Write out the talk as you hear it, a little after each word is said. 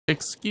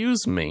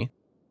Excuse me.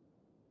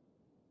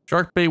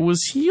 Sharkbait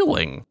was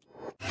healing.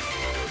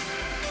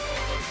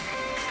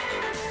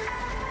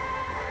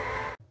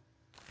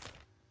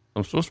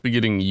 I'm supposed to be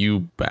getting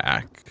you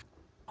back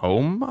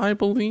home, I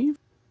believe?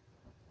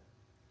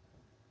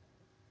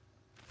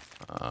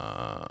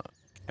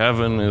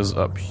 Kevin is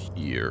up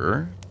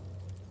here.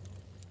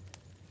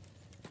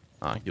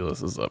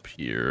 Oculus is up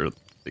here.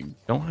 They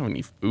don't have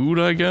any food,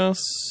 I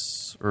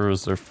guess? Or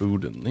is there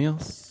food in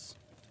this?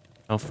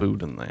 No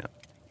food in that.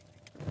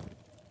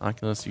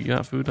 Oculus, you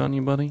got food on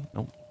you, buddy?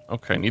 Nope.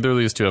 Okay, neither of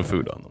these two have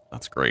food on them.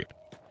 That's great.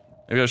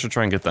 Maybe I should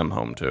try and get them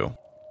home, too.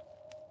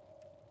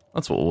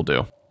 That's what we'll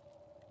do.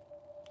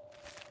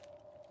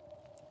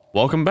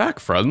 Welcome back,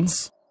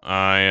 friends.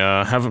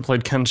 I haven't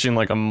played Kenshi in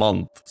like a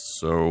month,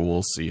 so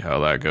we'll see how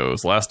that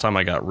goes. Last time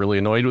I got really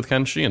annoyed with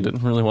Kenshi and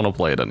didn't really want to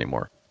play it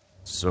anymore.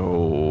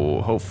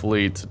 So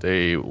hopefully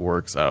today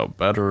works out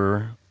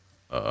better.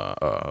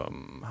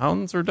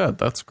 Hounds are dead,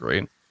 that's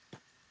great.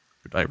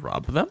 Should I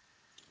rob them?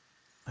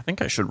 I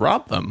think I should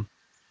rob them.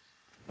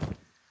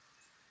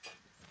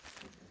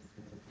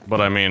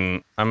 But I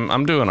mean,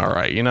 I'm doing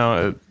alright, you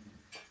know,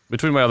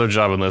 between my other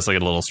job and this I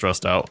get a little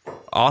stressed out.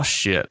 Aw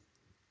shit.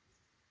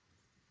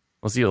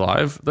 Was he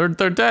alive? They're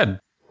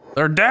dead.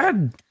 They're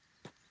dead.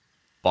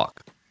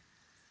 Fuck.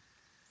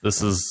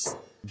 This is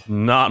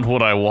not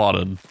what I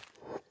wanted.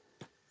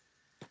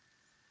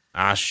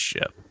 Ah,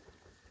 shit.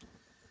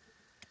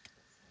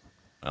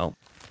 Well,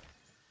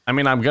 I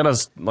mean, I'm gonna,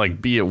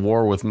 like, be at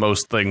war with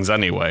most things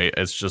anyway.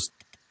 It's just,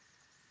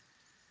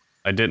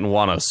 I didn't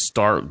want to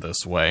start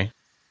this way.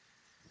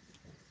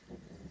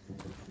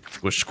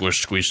 Squish, squish,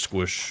 squish,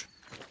 squish.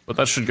 But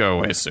that should go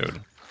away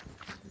soon.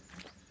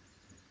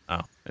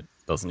 Oh, it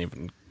doesn't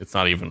even, it's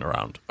not even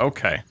around.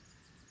 Okay.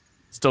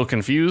 Still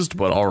confused,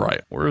 but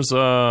alright. Where's,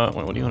 wait,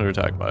 what are you under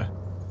attack by?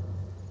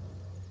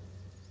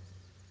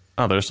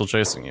 Oh, they're still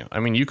chasing you. I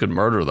mean, you could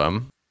murder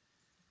them.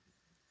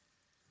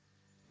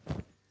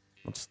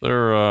 What's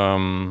their, I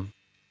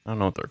don't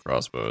know what their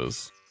crossbow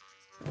is.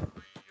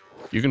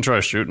 You can try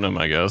shooting them,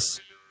 I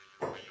guess.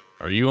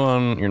 Are you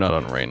on, you're not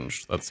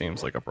unranged. That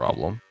seems like a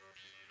problem.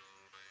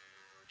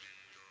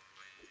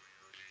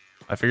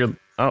 I figured,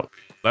 oh,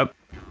 that,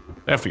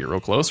 they have to get real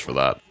close for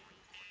that.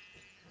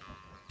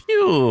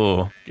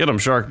 Pew! Get him,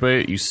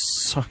 Sharkbait, you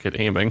suck at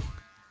aiming.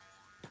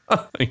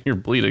 You're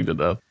bleeding to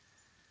death.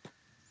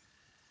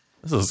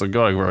 This isn't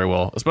going very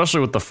well,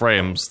 especially with the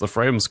frames. The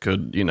frames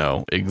could, you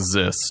know,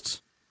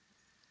 exist.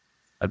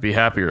 I'd be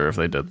happier if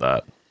they did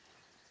that.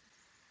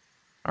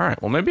 Alright,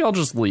 well maybe I'll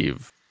just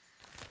leave.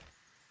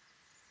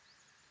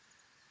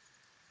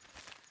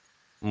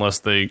 Unless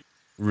they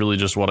really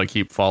just want to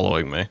keep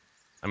following me.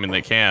 I mean,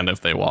 they can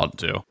if they want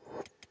to.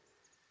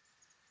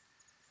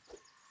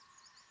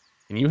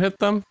 Can you hit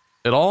them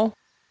at all?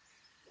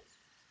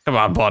 Come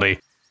on, buddy.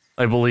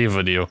 I believe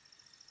in you.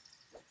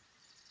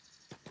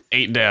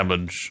 8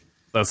 damage.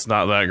 That's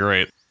not that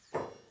great.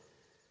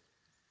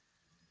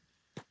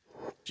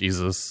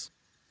 Jesus.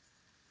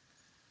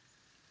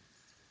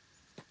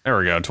 There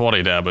we go,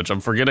 20 damage. I'm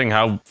forgetting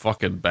how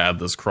fucking bad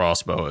this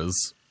crossbow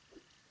is.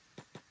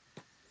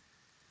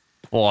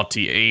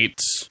 48.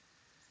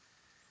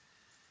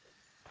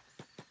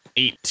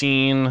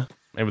 18.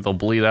 Maybe they'll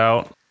bleed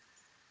out.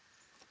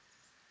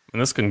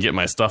 And this can get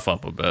my stuff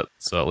up a bit,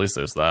 so at least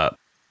there's that.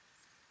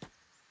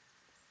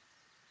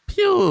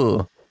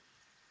 Pew!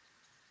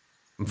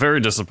 I'm very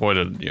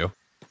disappointed in you.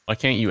 Why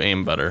can't you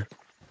aim better?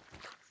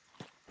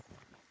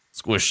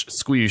 Squish,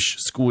 squish,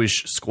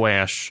 squish,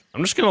 squash.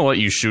 I'm just gonna let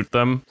you shoot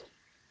them.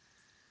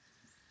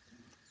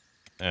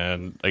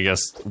 And I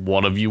guess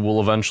one of you will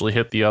eventually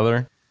hit the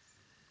other.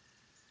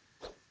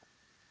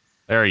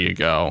 There you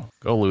go.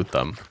 Go loot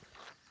them.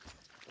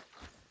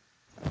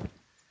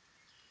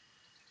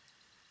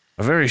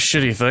 A very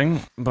shitty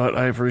thing, but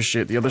I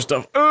appreciate the other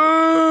stuff.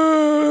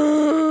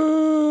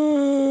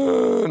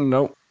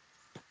 Nope.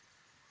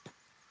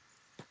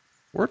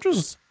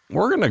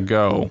 We're gonna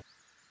go.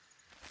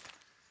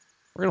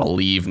 We're gonna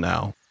leave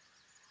now.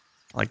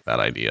 I like that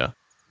idea.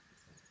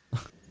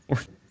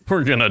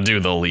 we're gonna do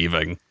the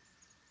leaving.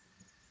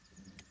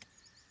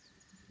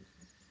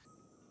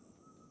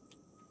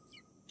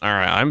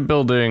 Alright, I'm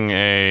building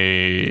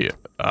a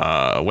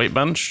weight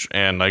bench,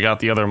 and I got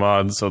the other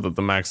mod so that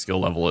the max skill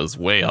level is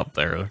way up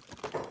there.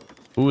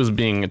 Who is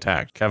being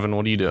attacked? Kevin,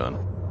 what are you doing?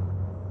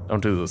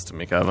 Don't do this to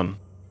me, Kevin.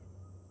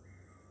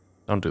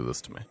 Don't do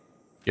this to me.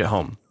 Get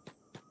home.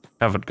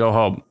 Kevin, go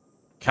home.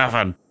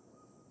 Kevin!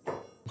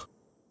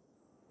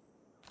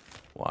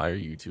 Why are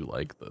you two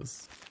like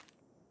this?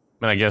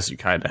 I mean, I guess you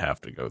kinda have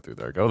to go through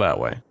there. Go that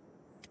way.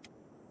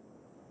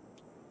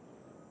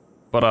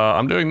 But,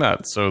 I'm doing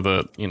that so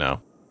that, you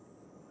know,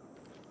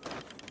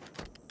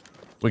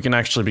 we can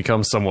actually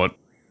become somewhat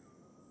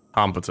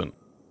competent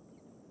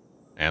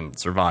and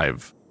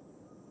survive.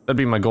 That'd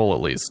be my goal,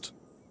 at least.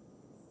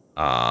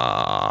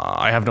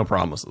 I have no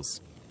promises.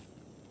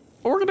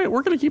 But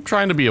we're gonna keep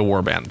trying to be a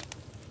warband.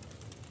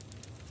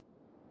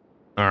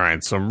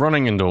 Alright, so I'm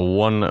running into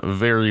one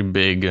very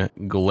big,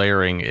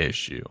 glaring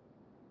issue.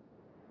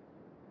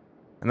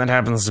 And that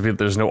happens to be that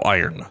there's no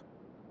iron.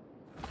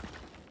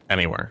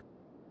 Anywhere.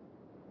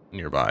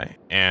 Nearby.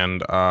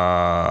 And,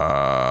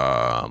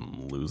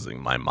 I'm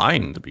losing my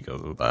mind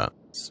because of that.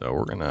 So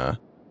we're gonna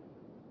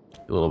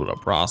do a little bit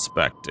of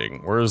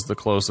prospecting. Where's the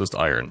closest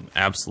iron?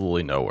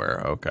 Absolutely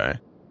nowhere. Okay.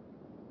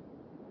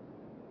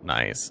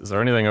 Nice. Is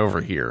there anything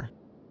over here?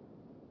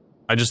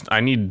 I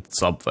need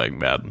something,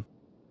 man.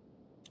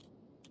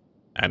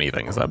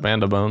 Anything. Is that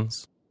Band of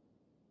Bones?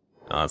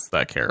 No, it's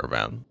that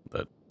caravan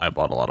that I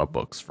bought a lot of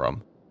books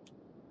from.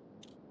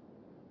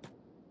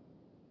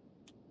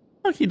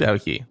 Okie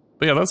dokie.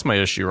 But yeah, that's my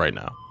issue right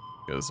now.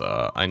 Because,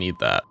 I need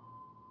that.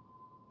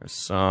 There's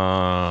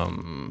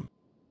some...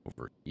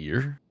 over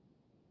here?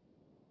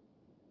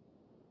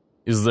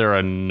 Is there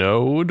a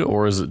node,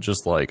 or is it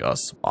just like a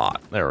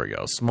spot? There we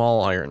go.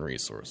 Small iron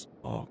resource.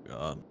 Oh,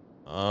 God.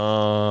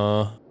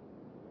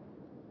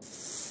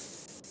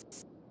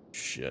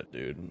 Shit,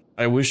 dude.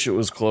 I wish it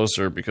was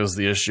closer, because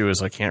the issue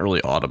is I can't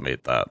really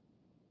automate that.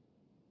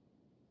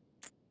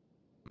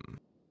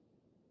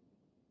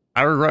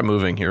 I regret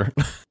moving here.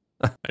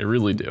 I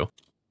really do.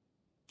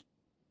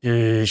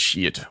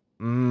 Shit.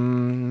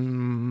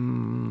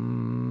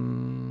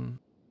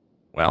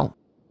 Well,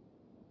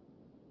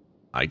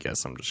 I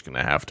guess I'm just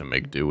gonna have to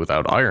make do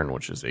without iron,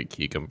 which is a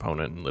key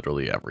component in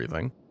literally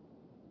everything.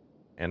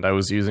 And I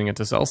was using it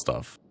to sell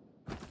stuff.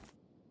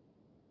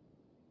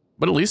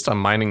 But at least I'm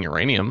mining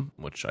uranium,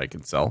 which I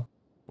can sell,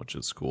 which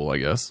is cool, I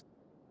guess.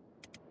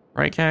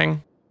 Right,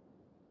 Kang?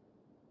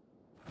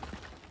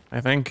 I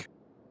think.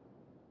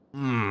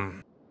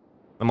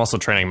 I'm also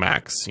training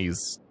Max.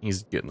 He's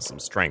getting some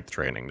strength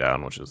training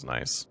down, which is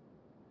nice.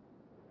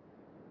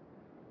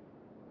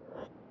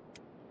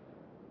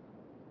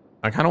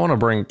 I kind of want to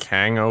bring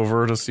Kang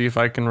over to see if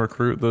I can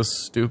recruit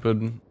this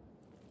stupid...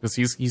 Because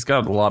he's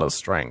got a lot of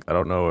strength. I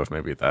don't know if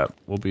maybe that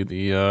will be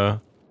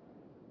the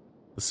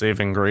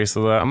saving grace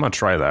of that. I'm going to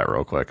try that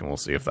real quick and we'll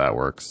see if that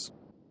works.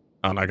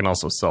 And I can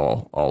also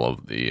sell all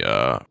of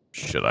the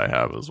shit I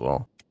have as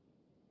well.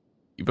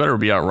 You better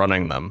be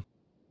outrunning them.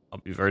 I'll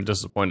be very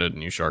disappointed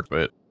in you,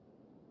 Sharkbait.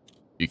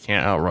 You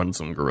can't outrun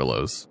some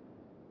gorillas.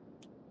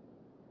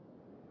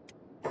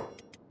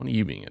 What are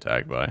you being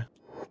attacked by?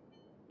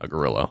 A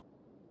gorilla.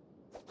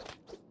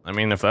 I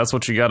mean, if that's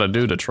what you gotta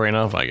do to train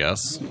up, I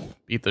guess.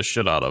 Beat the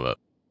shit out of it.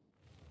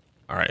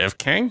 Alright, if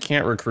Kang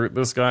can't recruit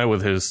this guy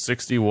with his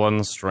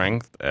 61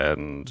 strength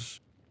and...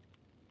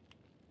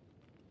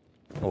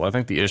 Well, I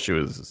think the issue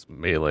is his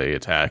melee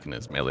attack and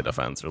his melee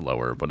defense are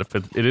lower, but if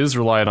it is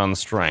relied on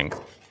strength...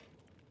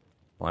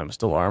 Well, I'm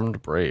still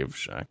armed? Brave,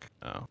 Shek.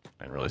 Oh,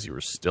 I didn't realize you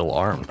were still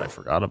armed. I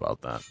forgot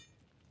about that.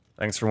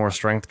 Thanks for more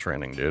strength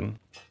training, dude.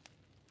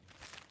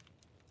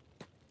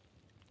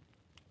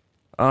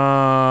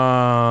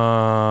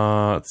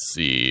 Let's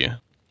see.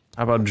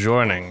 How about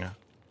joining?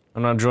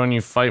 I'm not joining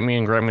you, fight me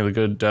and grant me the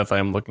good death I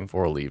am looking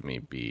for, leave me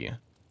be.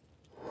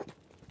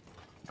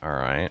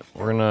 Alright,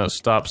 we're gonna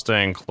stop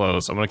staying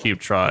close. I'm gonna keep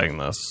trying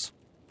this.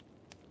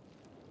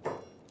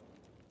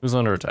 Who's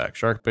under attack?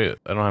 Sharkbait,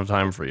 I don't have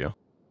time for you.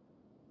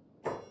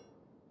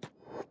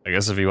 I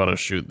guess if you want to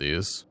shoot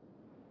these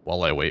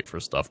while I wait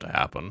for stuff to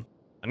happen.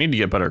 I need to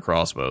get better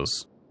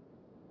crossbows.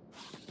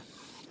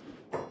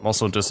 I'm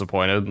also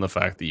disappointed in the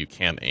fact that you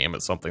can't aim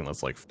at something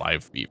that's like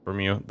 5 feet from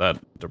you. That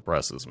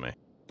depresses me.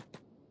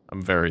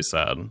 I'm very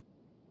sad.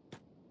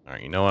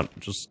 Alright, you know what?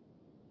 Just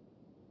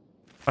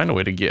find a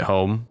way to get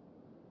home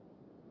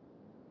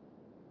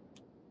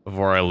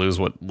before I lose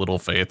what little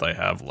faith I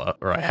have left,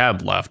 or I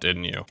had left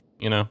in you.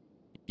 You know?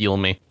 Heal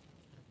me.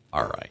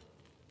 Alright.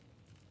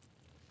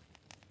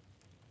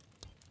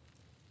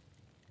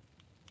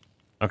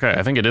 Okay,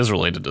 I think it is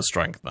related to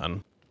strength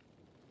then.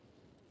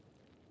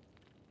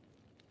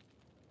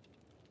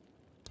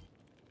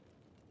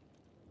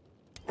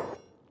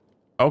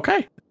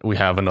 Okay, we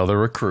have another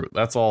recruit.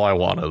 That's all I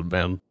wanted,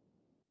 man.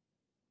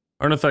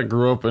 Arnithek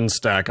grew up in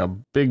Stack, a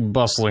big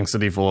bustling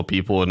city full of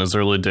people. In his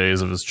early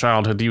days of his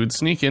childhood, he would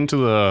sneak into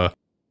the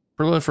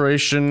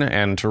proliferation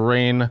and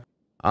terrain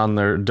on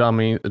their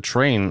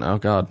oh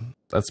god,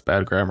 that's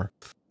bad grammar.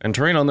 And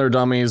train on their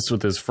dummies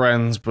with his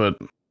friends, but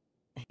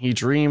he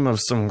dreamed of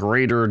some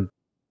greater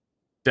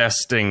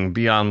desting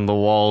beyond the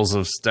walls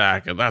of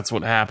Stack, and that's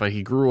what happened.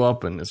 He grew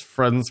up and his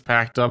friends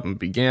packed up and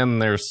began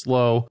their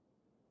slow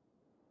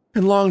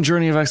and long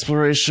journey of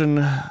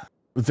exploration.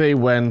 They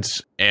went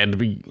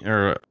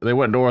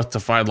north to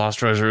find lost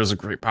treasures,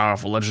 great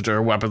powerful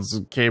legendary weapons,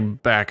 and came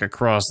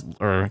across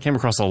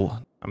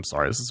I'm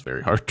sorry, this is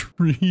very hard to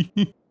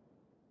read.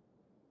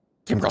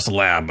 Came across a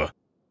lab.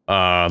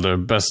 Their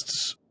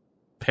best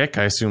pick,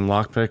 I assume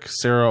lockpick.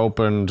 Sarah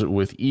opened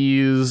with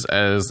ease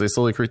as they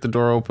slowly creaked the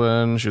door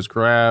open. She was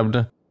grabbed.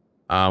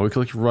 We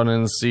clicked run in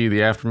and see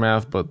the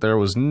aftermath, but there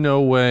was no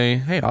way.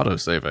 Hey,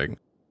 autosaving.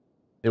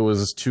 It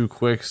was too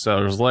quick.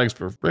 Sarah's legs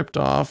were ripped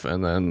off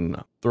and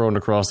then thrown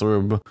across the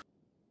room.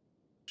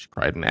 She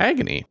cried in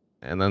agony.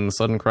 And then the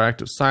sudden crack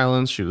of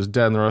silence. She was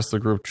dead and the rest of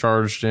the group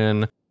charged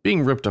in,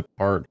 being ripped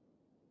apart.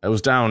 It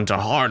was down to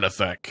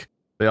Harnathek.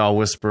 They all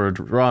whispered,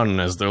 run,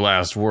 as their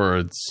last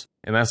words.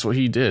 And that's what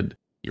he did.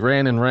 He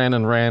ran and ran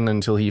and ran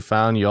until he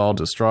found y'all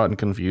distraught and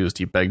confused.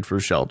 He begged for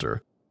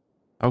shelter.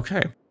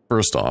 Okay,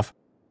 first off,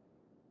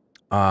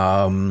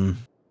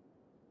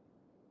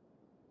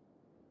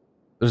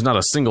 there's not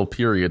a single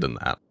period in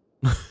that.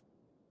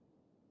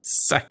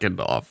 Second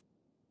off,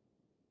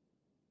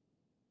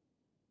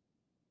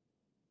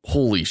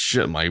 holy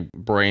shit, my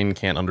brain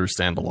can't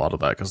understand a lot of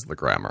that because of the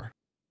grammar.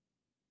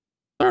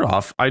 Third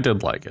off, I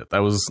did like it.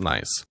 That was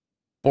nice.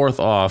 Fourth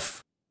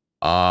off,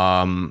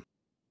 I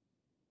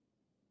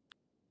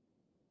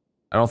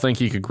don't think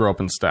he could grow up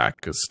in Stack,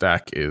 because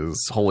Stack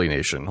is Holy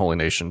Nation. Holy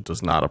Nation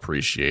does not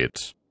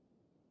appreciate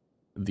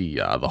the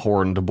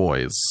horned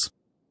boys.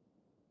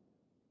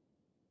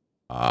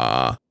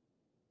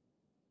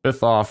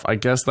 Fifth off, I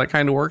guess that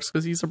kind of works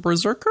because he's a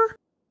berserker?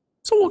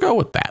 So we'll go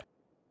with that.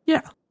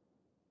 Yeah.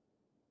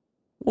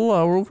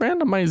 We'll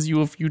randomize you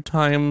a few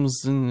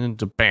times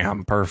and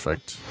bam,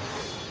 perfect.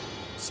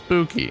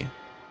 Spooky.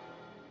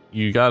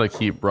 You gotta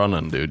keep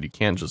running, dude. You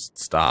can't just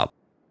stop.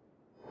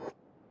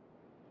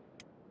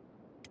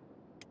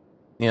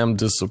 Yeah, I'm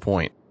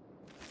disappointed.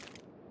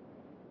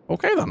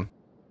 Okay then.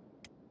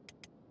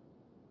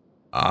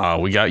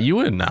 We got you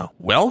in now.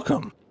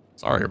 Welcome.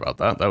 Sorry about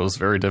that. That was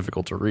very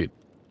difficult to read.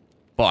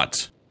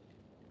 But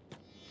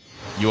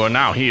you are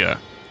now here.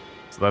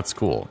 So that's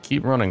cool.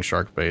 Keep running,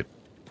 Sharkbait.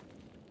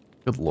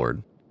 Good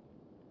lord.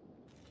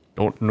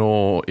 Don't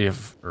know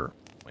if...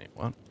 wait,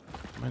 what? What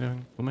am I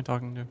doing? Who am I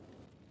talking to?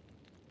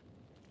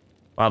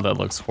 Wow, that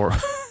looks horrible.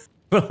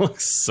 That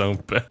looks so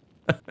bad.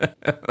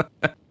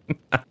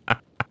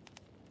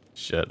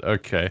 Shit,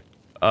 okay.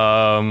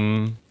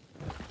 I'm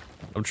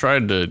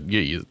trying to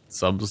get you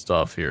some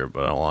stuff here,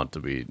 but I don't want it to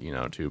be, you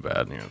know, too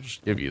bad. You know,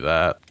 just give you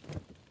that.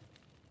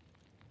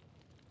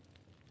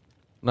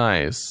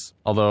 Nice.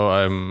 Although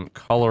I'm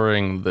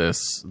coloring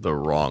this the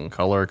wrong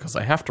color because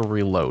I have to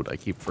reload. I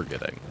keep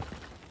forgetting.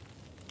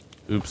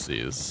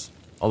 Oopsies.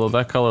 Although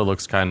that color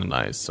looks kind of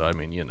nice, so I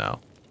mean, you know.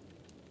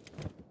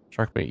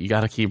 Sharkbait, you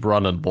gotta keep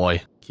running,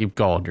 boy. Keep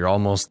going. You're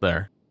almost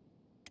there.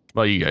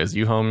 What about you guys?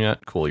 You home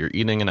yet? Cool. You're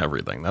eating and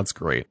everything. That's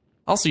great.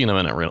 I'll see you in a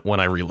minute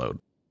when I reload.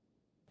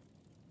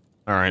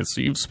 Alright, so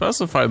you've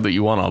specified that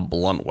you want a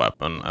blunt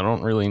weapon. I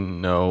don't really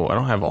know. I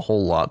don't have a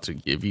whole lot to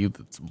give you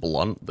that's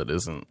blunt that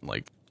isn't,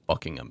 like,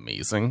 fucking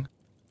amazing.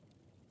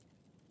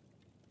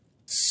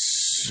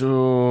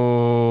 So...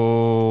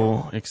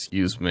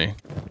 excuse me.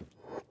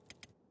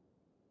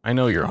 I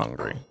know you're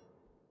hungry.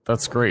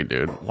 That's great,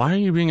 dude. Why are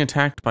you being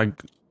attacked by...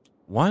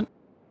 what?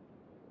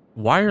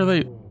 Why are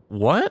they...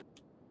 what?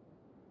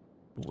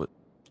 What?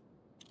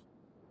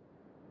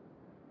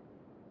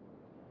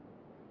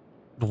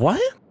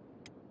 What?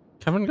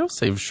 Kevin, go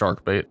save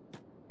Sharkbait.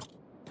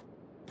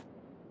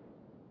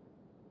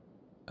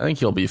 I think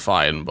he'll be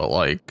fine, but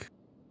like...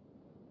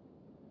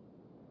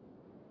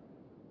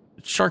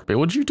 Sharkbait,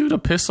 what'd you do to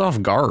piss off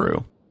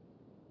Garu?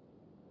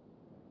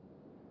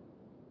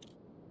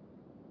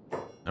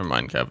 Never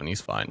mind, Kevin,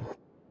 he's fine.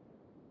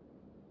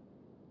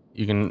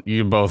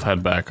 You both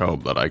head back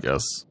home then, I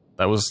guess.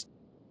 That was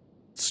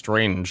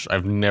strange.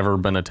 I've never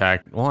been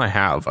attacked. Well, I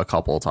have a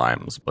couple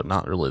times, but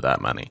not really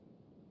that many.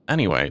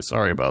 Anyway,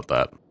 sorry about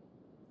that.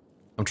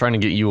 I'm trying to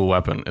get you a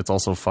weapon. It's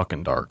also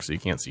fucking dark, so you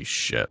can't see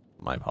shit.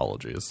 My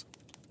apologies.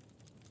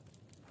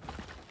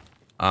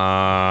 So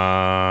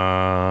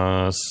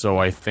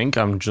I think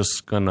I'm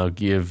just gonna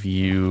give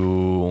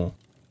you...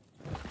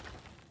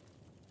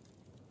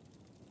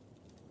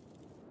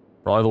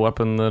 probably the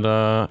weapon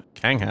that,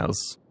 Kang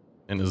has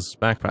in his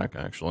backpack,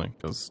 actually,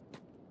 because,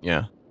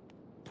 yeah.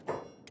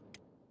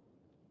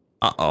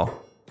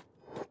 Uh-oh.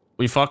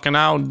 We fucking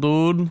out,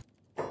 dude.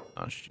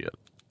 Oh, shit.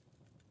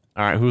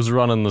 Alright, who's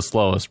running the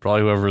slowest?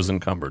 Probably whoever's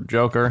encumbered.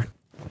 Joker.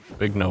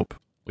 Big nope.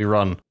 We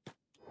run.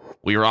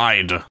 We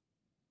ride.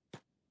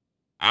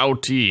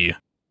 Outie.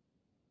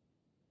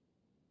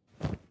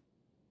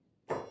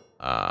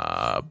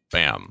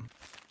 Bam.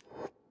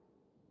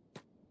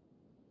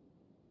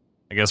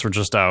 I guess we're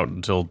just out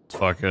until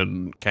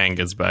fucking Kang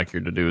gets back here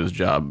to do his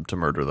job to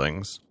murder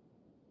things.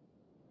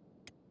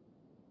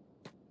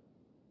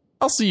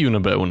 I'll see you in a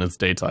bit when it's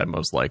daytime,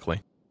 most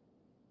likely.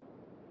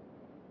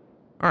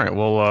 Alright,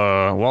 well,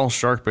 while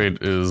Sharkbait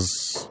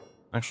is...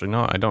 actually,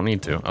 no, I don't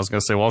need to. I was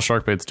gonna say, while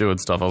Sharkbait's doing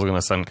stuff, I was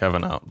gonna send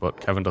Kevin out, but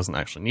Kevin doesn't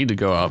actually need to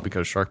go out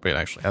because Sharkbait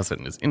actually has it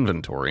in his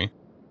inventory.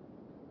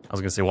 I was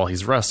gonna say, while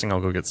he's resting,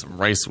 I'll go get some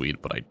rice weed,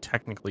 but I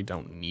technically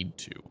don't need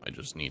to. I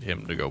just need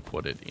him to go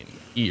put it in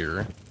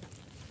here.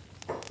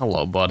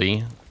 Hello,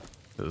 buddy.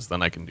 Because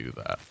then I can do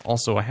that.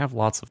 Also, I have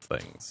lots of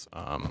things.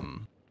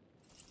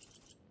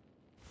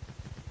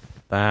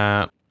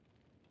 That...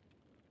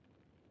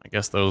 I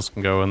guess those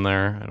can go in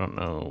there. I don't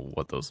know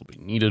what those will be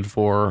needed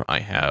for. I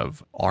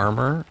have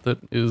armor that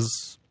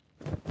is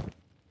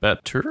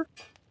better,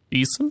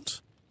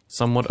 decent,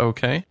 somewhat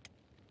okay.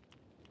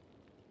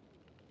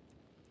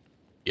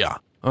 Yeah,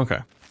 okay.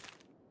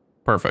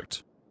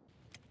 Perfect.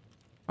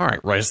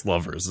 Alright, rice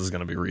lovers is going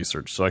to be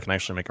researched, so I can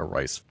actually make a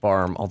rice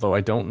farm, although I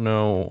don't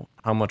know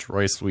how much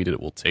rice wheat it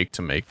will take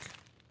to make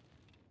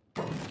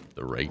the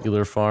the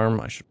regular farm.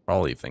 I should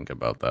probably think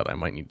about that. I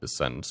might need to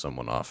send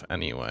someone off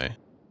anyway.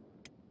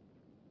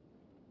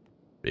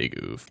 Big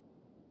oof.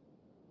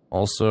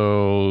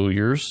 Also,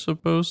 you're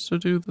supposed to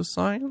do the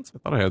science? I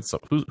thought I had some.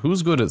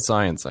 Who's good at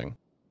sciencing?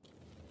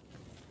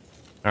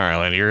 Alright,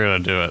 lady, you're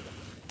gonna do it.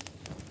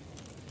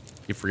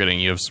 Keep forgetting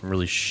you have some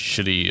really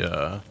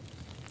shitty,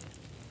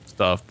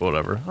 stuff, but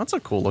whatever. That's a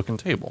cool looking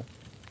table.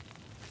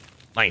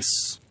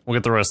 Nice. We'll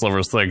get the rest of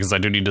thing, because I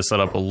do need to set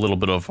up a little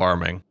bit of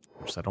farming.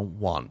 Which I don't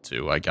want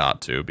to. I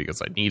got to,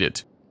 because I need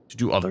it to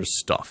do other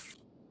stuff.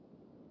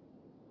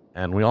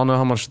 And we all know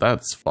how much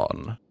that's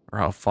fun. Or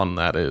how fun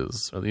that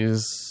is. Are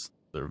these...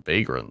 They're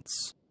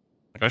vagrants.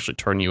 I could actually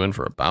turn you in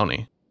for a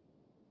bounty.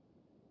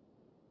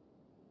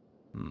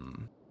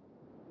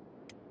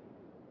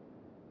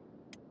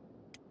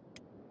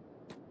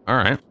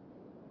 Alright.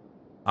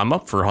 I'm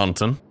up for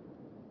hunting.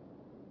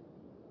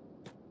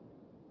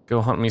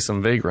 Go hunt me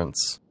some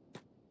vagrants.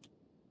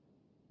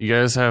 You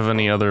guys have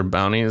any other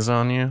bounties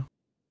on you?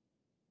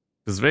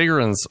 Because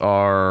vagrants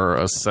are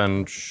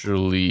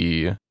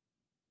essentially...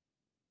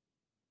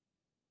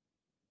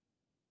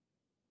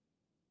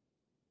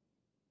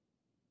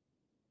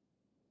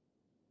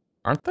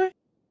 Aren't they?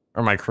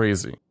 Or am I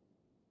crazy?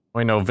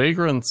 Wait, no,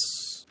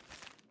 vagrants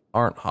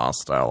aren't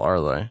hostile,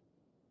 are they?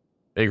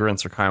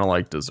 Vagrants are kind of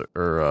like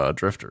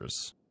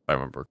drifters, if I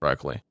remember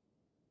correctly.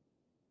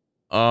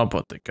 Oh,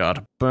 but they got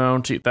a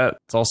bounty.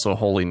 That's also a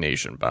Holy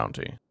Nation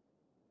bounty.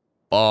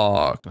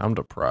 Fuck, I'm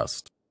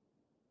depressed.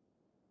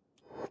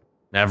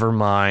 Never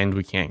mind,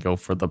 we can't go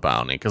for the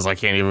bounty, because I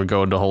can't even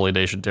go into Holy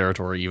Nation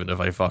territory even if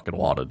I fucking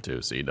wanted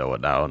to, so you know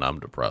what now, and I'm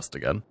depressed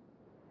again.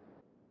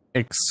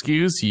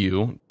 Excuse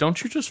you,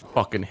 don't you just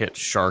fucking hit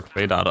shark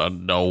bait out of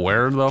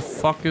nowhere? The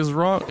fuck is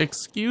wrong?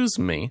 Excuse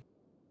me.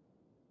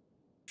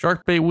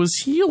 Shark bait was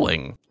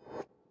healing.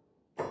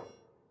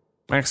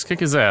 Max, kick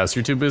his ass,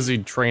 you're too busy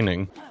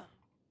training.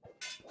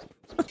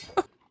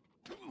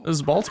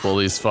 There's multiple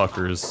of these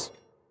fuckers.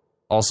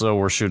 Also,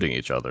 we're shooting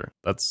each other.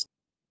 That's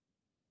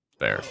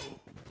fair.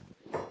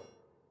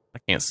 I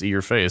can't see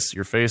your face.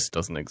 Your face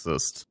doesn't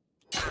exist.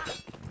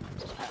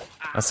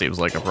 That seems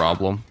like a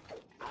problem.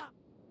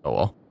 Oh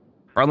well.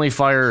 Friendly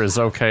fire is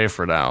okay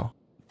for now.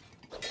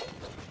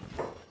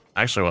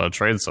 I actually want to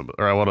trade some,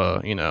 or I want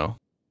to, you know.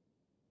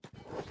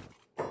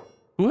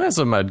 Who has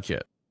a med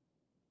kit?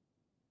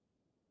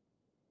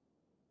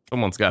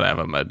 Someone's got to have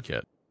a med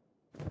kit.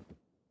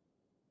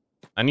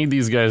 I need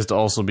these guys to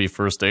also be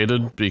first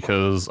aided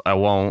because I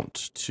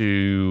want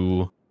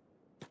to...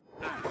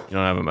 You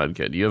don't have a med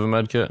kit. Do you have a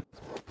med kit?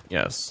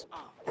 Yes.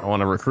 I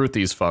want to recruit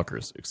these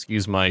fuckers.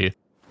 Excuse my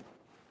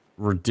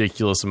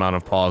ridiculous amount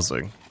of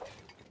pausing.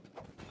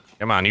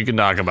 Come on, you can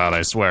knock them out,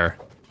 I swear.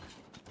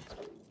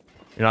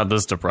 You're not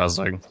this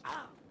depressing.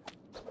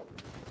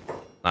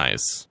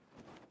 Nice.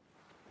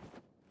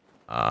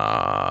 Do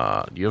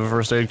you have a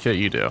first aid kit?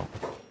 You do.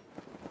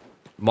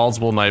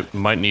 Multiple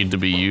might need to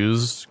be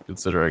used,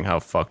 considering how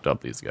fucked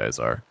up these guys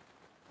are.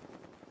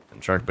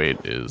 And shark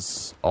bait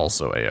is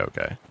also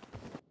a-okay.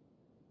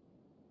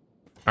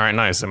 Alright,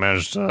 nice. I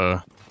managed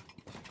to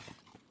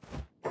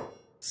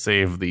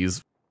save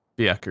these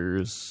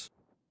fuckers.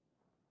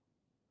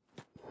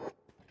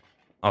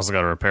 Also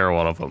gotta repair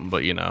one of them,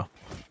 but you know,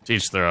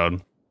 teach their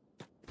own.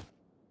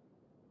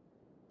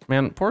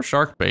 Man, poor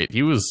shark bait.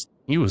 He was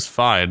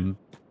fine.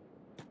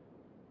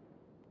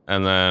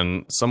 And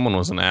then someone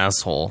was an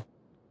asshole.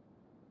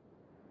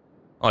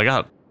 Oh,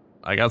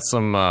 I got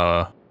some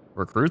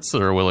recruits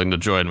that are willing to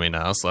join me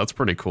now, so that's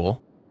pretty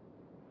cool.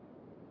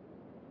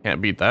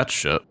 Can't beat that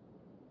shit.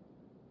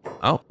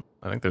 Oh,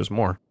 I think there's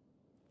more.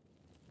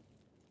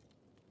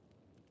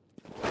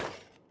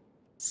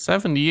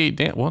 78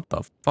 damn, what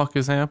the fuck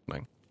is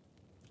happening?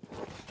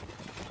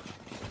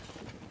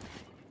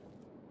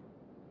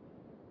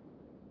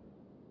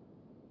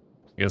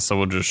 I guess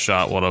someone just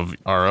shot one of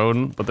our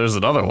own, but there's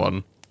another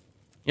one.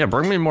 Yeah,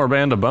 bring me more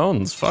Band of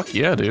Bones. Fuck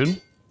yeah,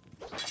 dude.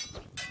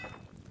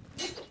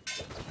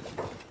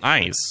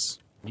 Nice.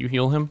 You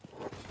heal him?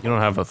 You don't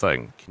have a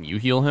thing. Can you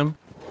heal him?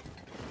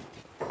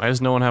 Why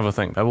does no one have a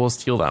thing? That will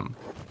just heal them.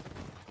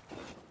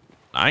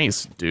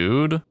 Nice,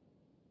 dude.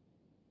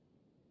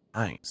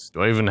 Nice.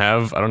 Do I even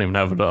have... I don't even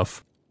have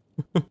enough.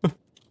 I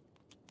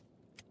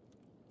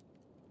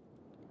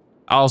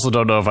also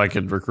don't know if I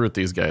could recruit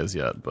these guys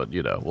yet, but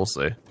you know, we'll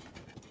see.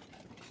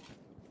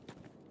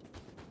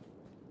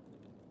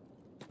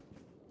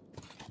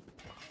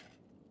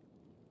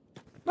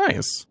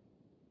 Nice.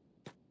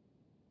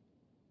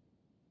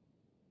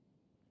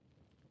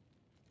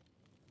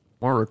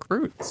 More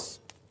recruits.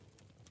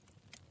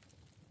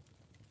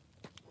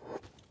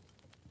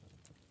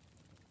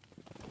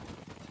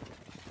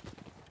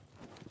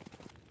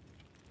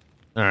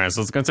 Alright,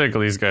 so it's gonna take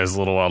these guys a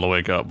little while to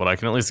wake up, but I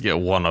can at least get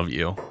one of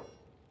you.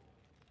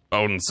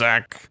 Bone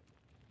sack.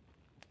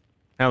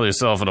 Have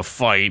yourself in a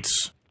fight.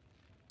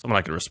 Someone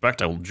I can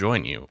respect, I will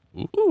join you.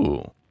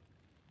 Ooh.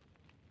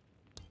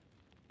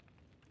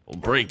 We'll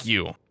break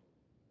you.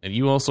 And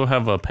you also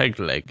have a peg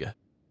leg.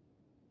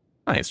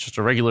 Nice, just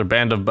a regular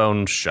Band of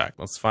Bone Shek.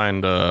 Let's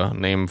find a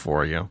name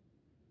for you.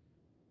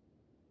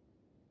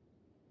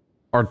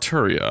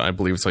 Arturia, I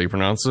believe is how you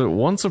pronounce it,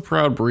 once a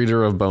proud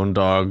breeder of bone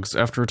dogs,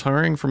 after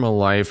retiring from a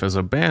life as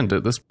a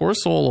bandit, this poor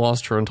soul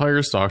lost her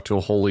entire stock to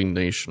a Holy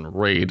Nation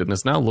raid and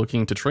is now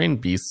looking to train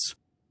beasts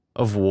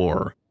of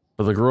war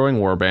for the growing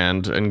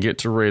warband and get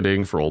to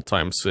raiding for old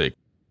time's sake.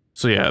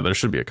 So yeah, there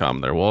should be a comma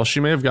there. While she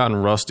may have gotten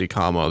rusty,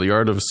 comma, the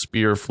art of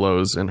spear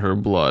flows in her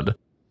blood,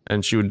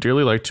 and she would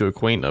dearly like to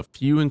acquaint a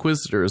few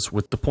inquisitors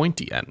with the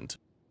pointy end.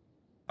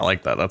 I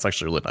like that. That's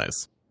actually really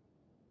nice.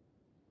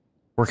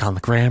 Work on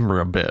the grammar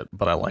a bit,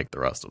 but I like the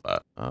rest of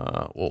that.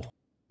 Whoa,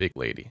 big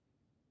lady.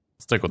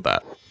 Stick with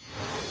that.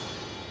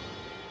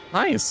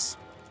 Nice.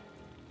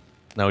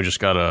 Now we just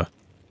gotta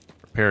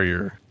repair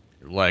your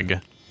leg.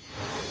 I'm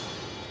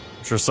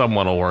sure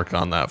someone will work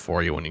on that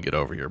for you when you get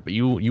over here. But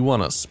you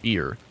want a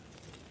spear.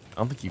 I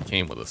don't think you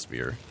came with a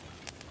spear.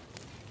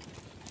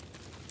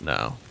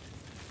 No.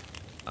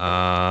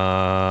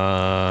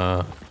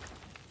 I'll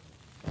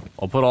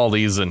put all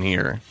these in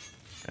here,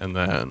 and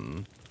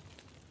then.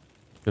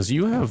 Because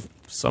you have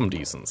some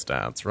decent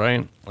stats,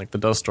 right? Like the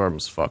dust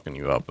storm's fucking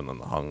you up and then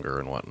the hunger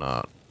and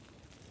whatnot.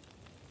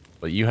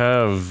 But you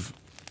have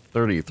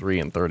 33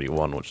 and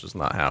 31, which is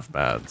not half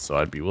bad, so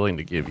I'd be willing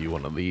to give you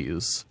one of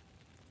these.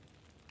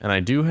 And I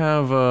do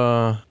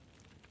have,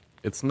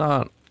 it's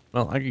not,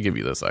 well, I could give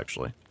you this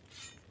actually.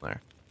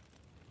 There.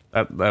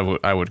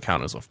 I would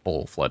count as a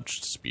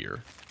full-fledged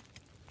spear.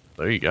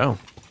 There you go.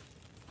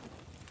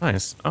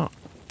 Nice. Oh.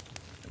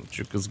 And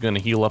Juka's gonna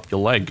heal up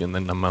your leg and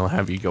then I'm gonna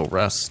have you go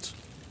rest.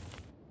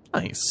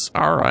 Nice.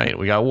 Alright,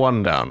 we got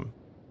one down.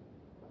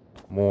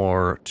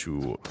 More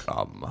to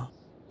come.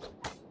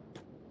 I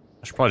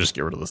should probably just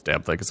get rid of this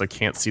damn thing, because I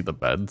can't see the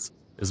beds.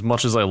 As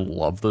much as I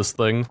love this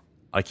thing,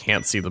 I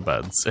can't see the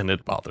beds, and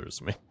it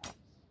bothers me.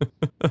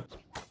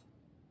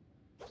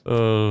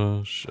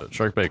 Oh, shit.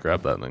 Sharkbait,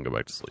 grab that and then go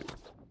back to sleep.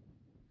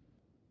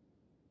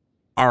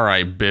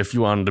 Alright, Biff,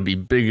 you wanted to be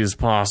big as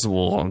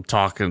possible. I'm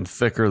talking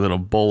thicker than a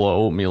bowl of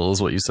oatmeal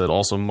is what you said.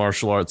 Also,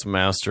 martial arts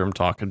master. I'm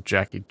talking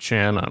Jackie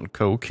Chan on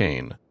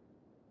cocaine.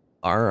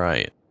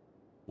 Alright.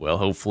 Well,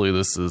 hopefully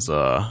this is,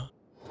 what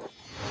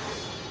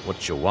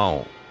you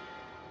want.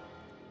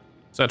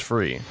 Set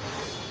free.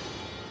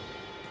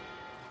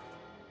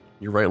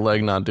 Your right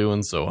leg not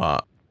doing so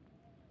hot.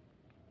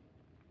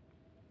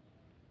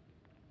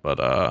 But,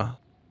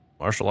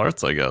 martial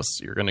arts, I guess.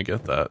 You're gonna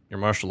get that. Your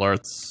martial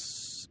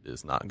arts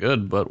is not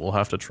good, but we'll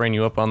have to train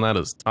you up on that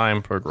as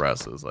time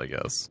progresses, I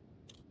guess.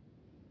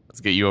 Let's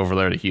get you over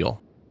there to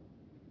heal.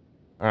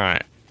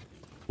 Alright.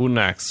 Who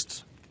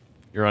next?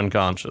 You're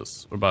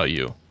unconscious. What about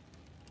you?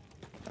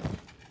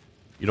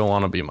 You don't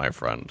want to be my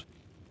friend.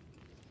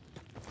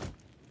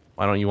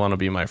 Why don't you want to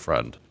be my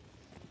friend?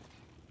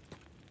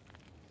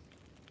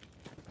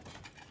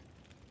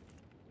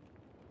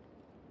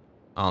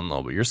 I don't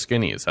know, but you're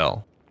skinny as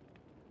hell.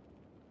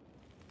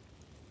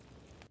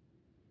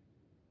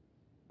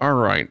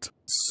 Alright,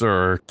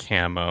 Sir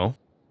Camo.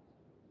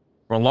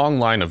 From a long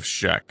line of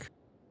Shek,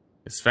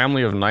 his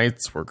family of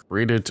knights were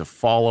created to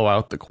follow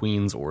out the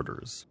Queen's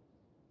orders.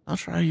 Not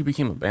sure how you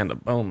became a band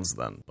of bones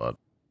then, but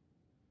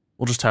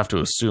we'll just have to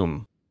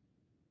assume.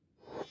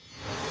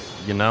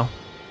 You know?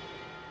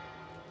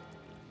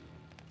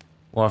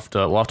 We'll have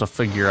to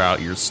figure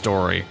out your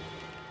story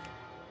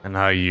and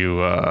how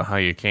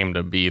you came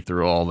to be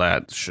through all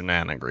that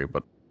shenanigery.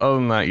 But other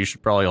than that, you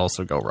should probably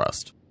also go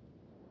rest.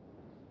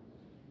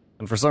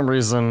 And for some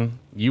reason,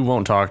 you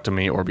won't talk to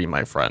me or be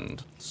my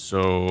friend.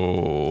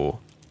 So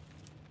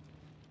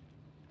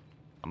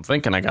I'm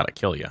thinking I gotta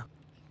kill you.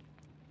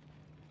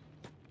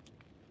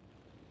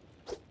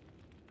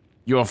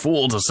 You're a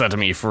fool to set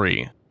me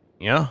free.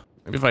 Yeah?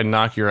 Maybe if I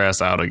knock your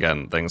ass out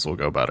again, things will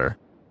go better.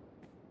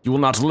 You will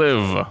not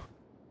live.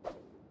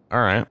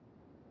 Alright.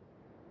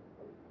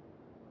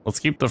 Let's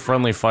keep the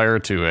friendly fire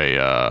to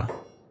a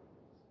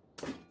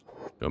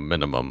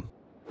minimum.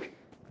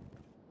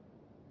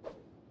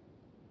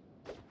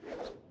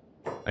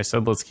 I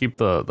said let's keep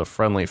the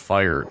friendly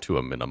fire to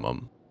a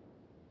minimum.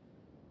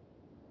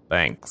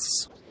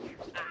 Thanks.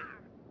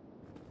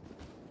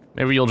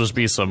 Maybe you'll just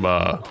be some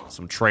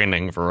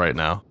training for right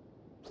now.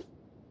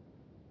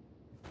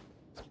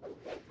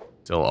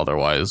 Till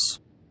otherwise.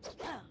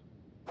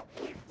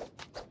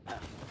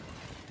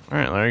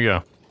 Alright, there you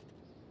go.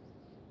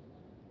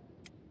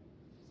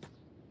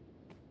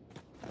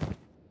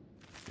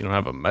 You don't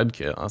have a med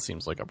kit? That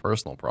seems like a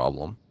personal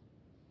problem.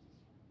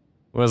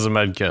 Who has a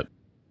med kit?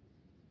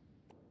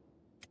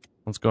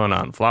 What's going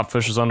on?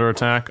 Flopfish is under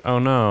attack? Oh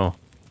no.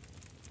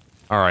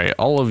 Alright,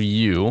 all of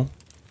you,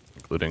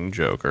 including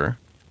Joker,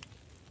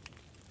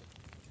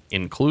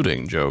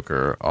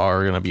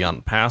 are gonna be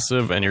on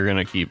passive, and you're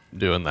gonna keep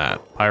doing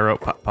that. Pyro.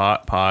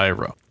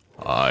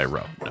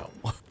 No.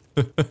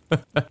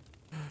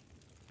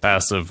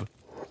 Passive.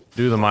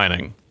 Do the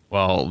mining,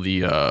 while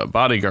the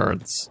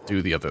bodyguards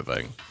do the other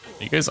thing.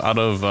 Are you guys out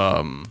of,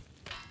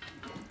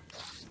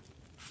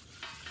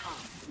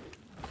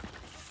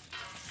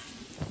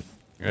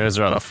 You guys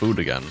are out of food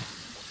again.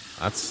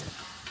 That's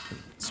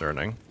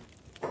concerning.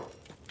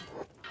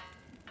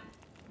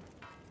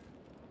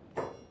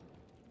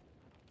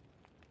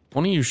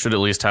 One of you should at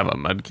least have a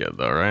med kit,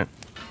 though, right?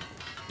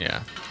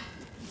 Yeah.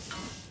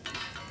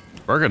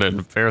 Burger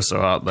didn't fare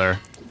so out there.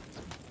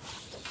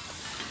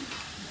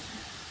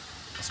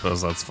 I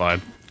suppose that's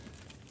fine.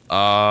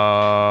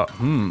 I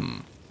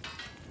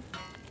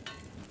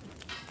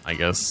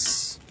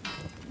guess...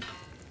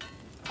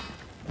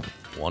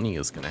 One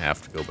is gonna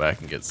have to go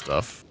back and get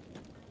stuff.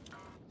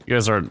 You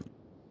guys aren't...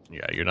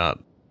 Yeah, you're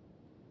not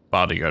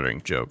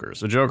bodyguarding Joker.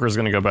 So Joker's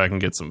gonna go back and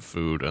get some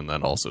food and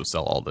then also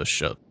sell all this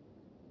shit.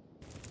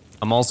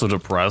 I'm also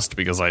depressed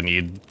because I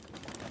need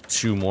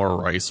 2 more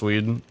rice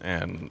weed,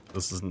 and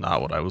this is not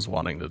what I was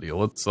wanting to deal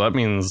with. So that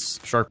means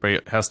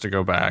Sharkbait has to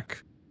go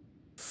back.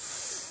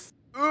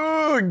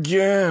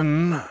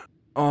 Again.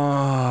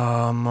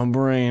 Oh, my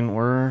brain,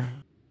 where?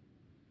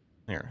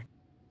 Here.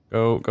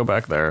 Go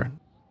back there.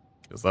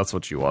 Because that's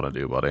what you want to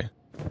do, buddy.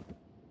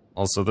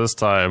 Also, this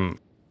time,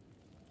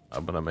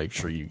 I'm gonna make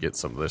sure you get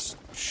some of this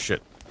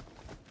shit.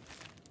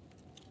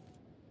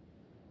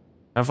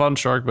 Have fun,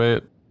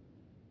 Sharkbait.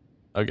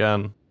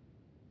 Again.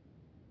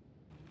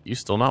 You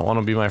still not want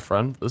to be my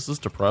friend? This is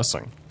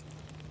depressing.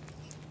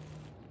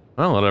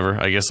 Well, whatever.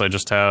 I guess I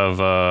just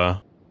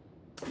have,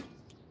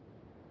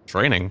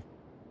 training.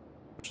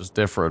 Which is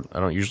different. I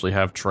don't usually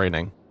have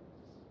training.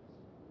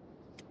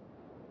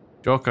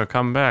 Joker,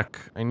 come back.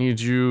 I need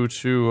you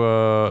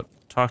to,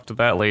 talk to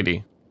that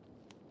lady.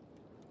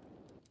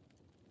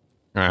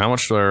 Alright, how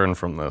much do I earn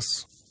from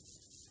this?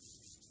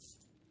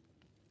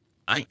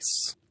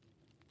 Nice.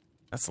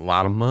 That's a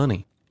lot of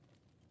money.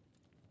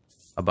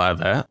 I buy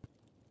that.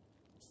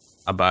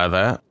 I buy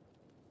that.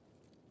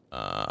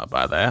 I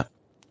buy that.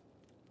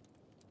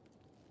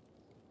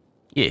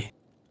 Yeah.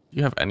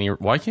 You have any...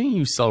 Why can't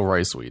you sell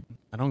rice weed?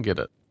 I don't get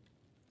it.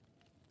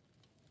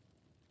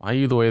 Why are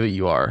you the way that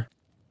you are?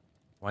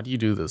 Why do you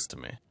do this to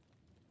me?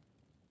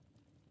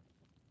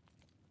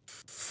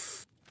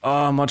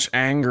 Oh, much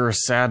anger,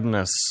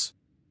 sadness.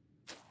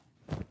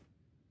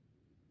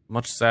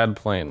 Much sad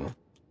plain.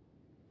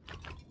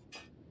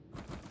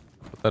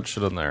 Put that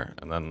shit in there,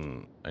 and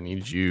then I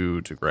need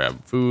you to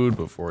grab food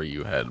before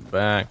you head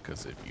back,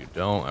 because if you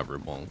don't,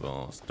 everyone's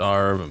gonna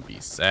starve and be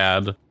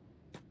sad.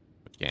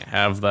 We can't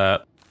have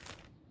that.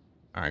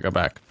 Alright, go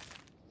back.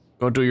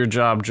 Go do your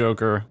job,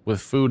 Joker,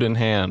 with food in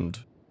hand.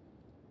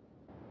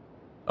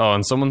 Oh,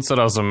 and someone said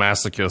I was a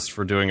masochist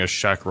for doing a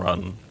Shek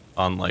run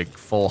on, like,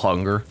 full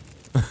hunger.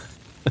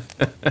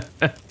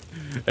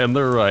 And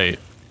they're right.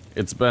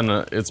 It's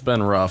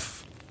been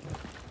rough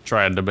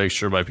trying to make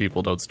sure my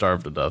people don't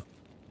starve to death.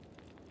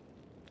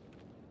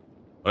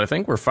 But I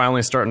think we're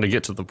finally starting to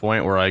get to the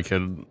point where I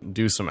could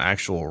do some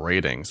actual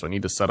raiding, so I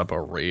need to set up a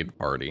raid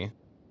party.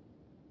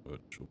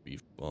 Which will be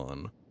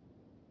fun.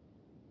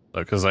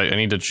 Because I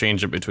need to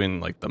change it between,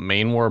 like, the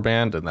main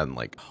warband and then,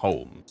 like,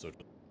 home. So,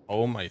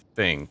 home, I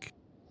think.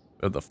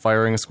 We have the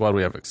firing squad,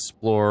 we have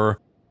Explorer.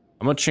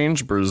 I'm gonna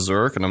change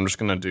Berserk, and I'm just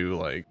gonna do,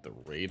 like, the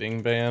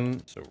raiding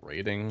band. So,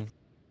 raiding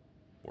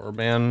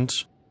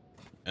warband.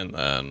 And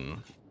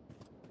then...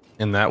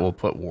 in that, we'll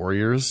put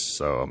warriors.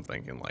 So, I'm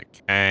thinking,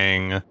 like,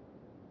 Kang.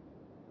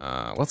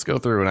 Let's go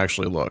through and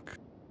actually look.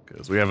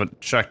 Because we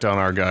haven't checked on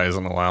our guys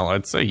in a while.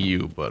 I'd say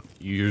you, but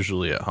you're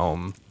usually at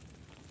home.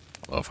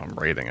 Well, if I'm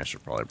raiding, I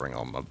should probably bring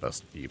all my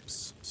best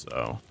peeps.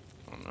 So,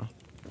 I don't know.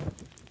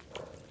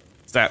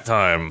 It's that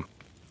time.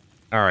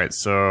 Alright,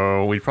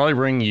 so we'd probably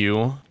bring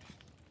you.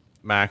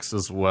 Max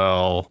as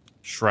well.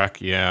 Shrek,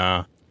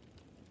 yeah.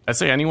 I'd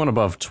say anyone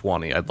above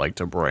 20 I'd like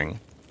to bring.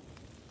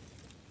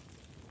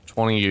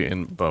 20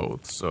 in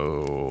both,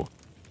 so...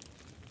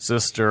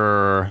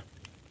 Sister...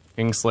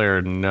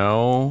 Kingslayer,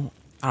 no.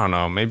 I don't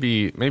know,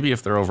 maybe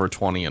if they're over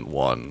 20 and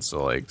 1,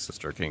 so like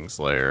Sister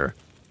Kingslayer.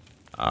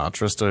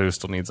 Trista, who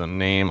still needs a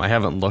name. I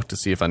haven't looked to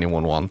see if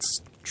anyone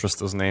wants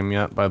Trista's name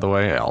yet, by the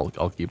way.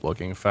 I'll keep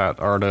looking. Fat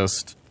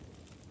Artist.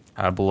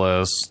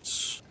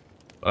 Abyssle.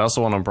 But I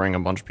also want to bring a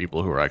bunch of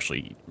people who are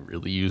actually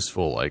really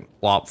useful, like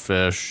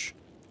Flopfish.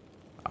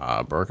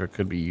 Burka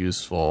could be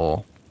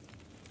useful.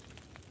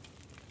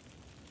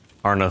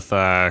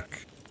 Arnathak.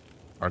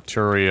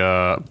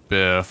 Arturia.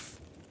 Biff.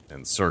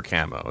 And Sir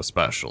Camo,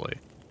 especially.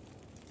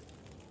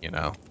 You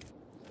know?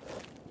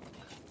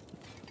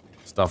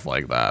 Stuff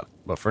like that.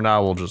 But for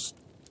now, we'll just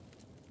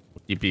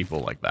keep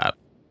people like that.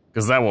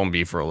 Because that won't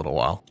be for a little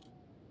while.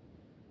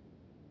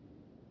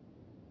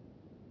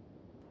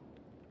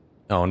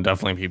 Oh, and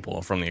definitely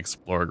people from the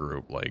Explorer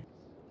group, like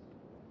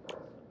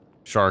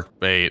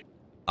Sharkbait,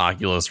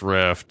 Oculus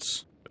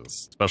Rift,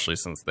 especially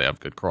since they have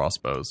good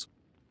crossbows.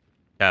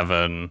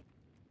 Kevin,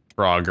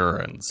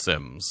 Frogger, and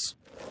Sims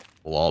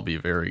will all be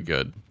very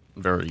good,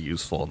 very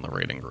useful in the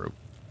raiding group.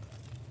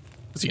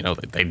 Because, you know,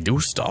 they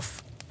do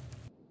stuff.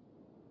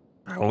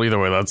 Well, either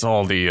way, that's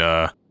all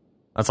the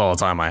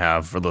time I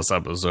have for this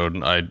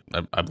episode.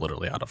 I'm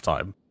literally out of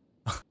time.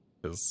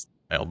 Because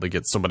I only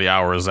get so many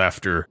hours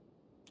after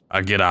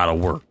I get out of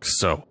work,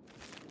 so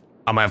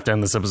I'm gonna have to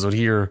end this episode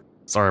here.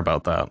 Sorry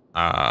about that.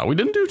 We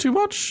didn't do too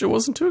much. It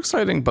wasn't too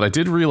exciting, but I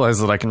did realize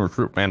that I can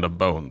recruit Band of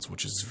Bones,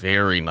 which is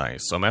very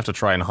nice. So I'm gonna have to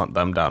try and hunt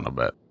them down a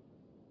bit.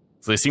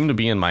 So they seem to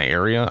be in my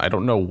area. I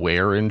don't know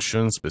where in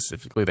Shun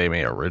specifically they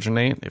may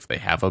originate, if they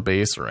have a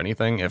base or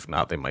anything. If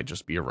not, they might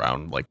just be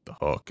around like the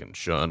Hook and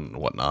Shun and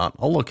whatnot.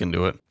 I'll look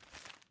into it.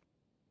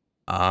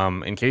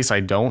 In case I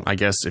don't, I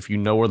guess if you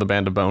know where the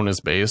Band of Bone is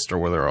based or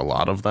where there are a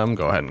lot of them,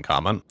 go ahead and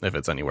comment. If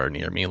it's anywhere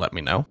near me, let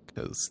me know,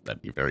 because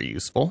that'd be very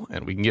useful,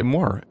 and we can get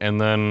more. And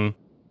then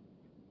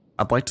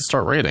I'd like to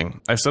start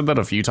raiding. I've said that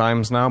a few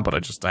times now, but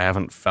I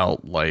haven't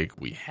felt like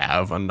we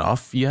have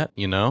enough yet,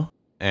 you know?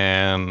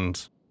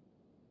 And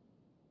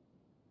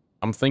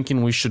I'm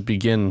thinking we should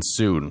begin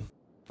soon.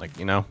 Like,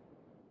 you know?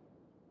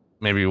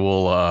 Maybe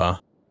we'll, I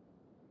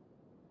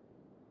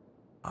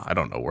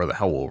don't know where the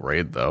hell we'll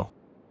raid, though.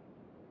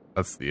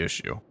 That's the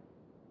issue.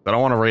 I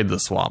don't want to raid the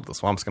swamp. The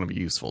swamp's going to be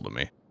useful to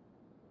me.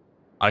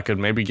 I could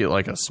maybe get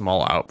like a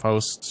small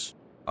outpost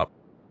up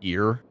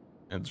here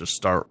and just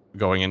start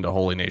going into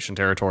Holy Nation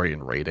territory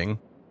and raiding.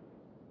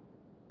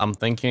 I'm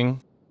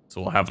thinking. So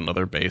we'll have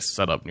another base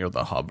set up near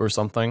the hub or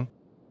something.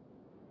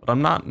 But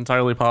I'm not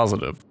entirely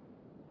positive.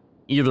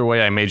 Either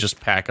way, I may just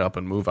pack up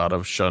and move out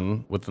of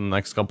Shun within the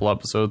next couple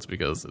episodes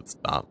because it's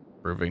not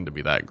proving to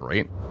be that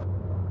great.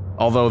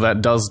 Although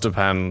that does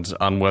depend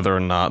on whether or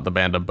not the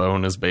Band of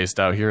Bone is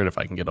based out here and if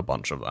I can get a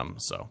bunch of them.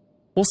 So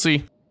we'll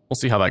see. We'll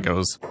see how that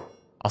goes.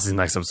 I'll see you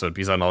next episode.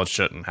 Peace out and all that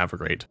shit, and have a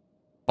great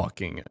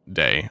fucking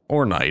day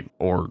or night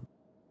or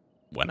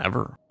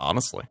whenever,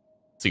 honestly.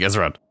 See you guys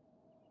around.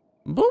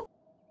 Boop.